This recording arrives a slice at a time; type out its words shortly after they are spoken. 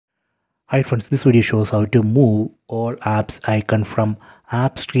Hi friends, this video shows how to move all apps icon from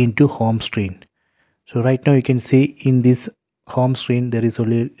app screen to home screen. So right now you can see in this home screen there is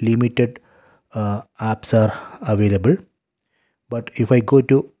only limited apps are available. But if I go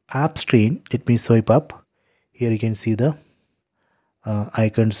to app screen, let me swipe up. Here you can see the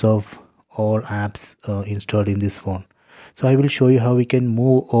icons of all apps installed in this phone. So I will show you how we can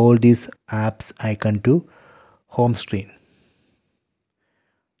move all these apps icon to home screen.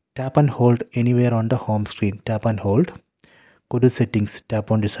 Tap and hold anywhere on the home screen. Tap and hold. Go to settings, tap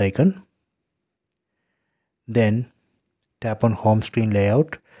on this icon. Then tap on home screen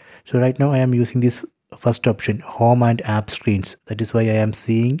layout. So right now I am using this first option, home and app screens. That is why I am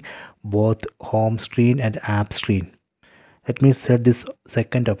seeing both home screen and app screen. Let me set this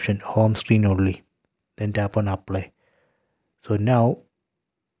second option, home screen only. Then tap on apply. So now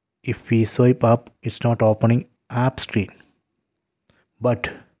if we swipe up, it's not opening app screen.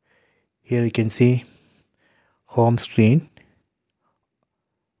 But here you can see home screen.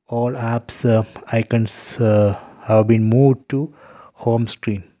 All apps icons have been moved to home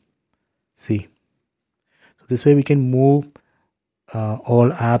screen. See, so this way we can move all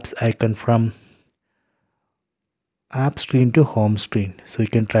apps icon from app screen to home screen. So you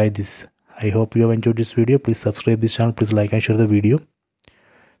can try this. I hope you have enjoyed this video. Please subscribe this channel. Please like and share the video.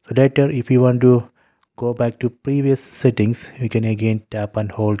 So later if you want to go back to previous settings, you can again tap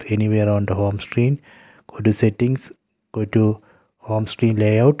and hold anywhere on the home screen. Go to settings, go to home screen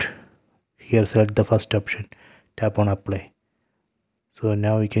layout. Here select the first option, tap on apply. So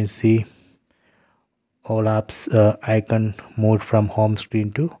now you can see all apps icon moved from home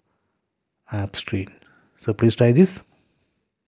screen to app screen. So please try this.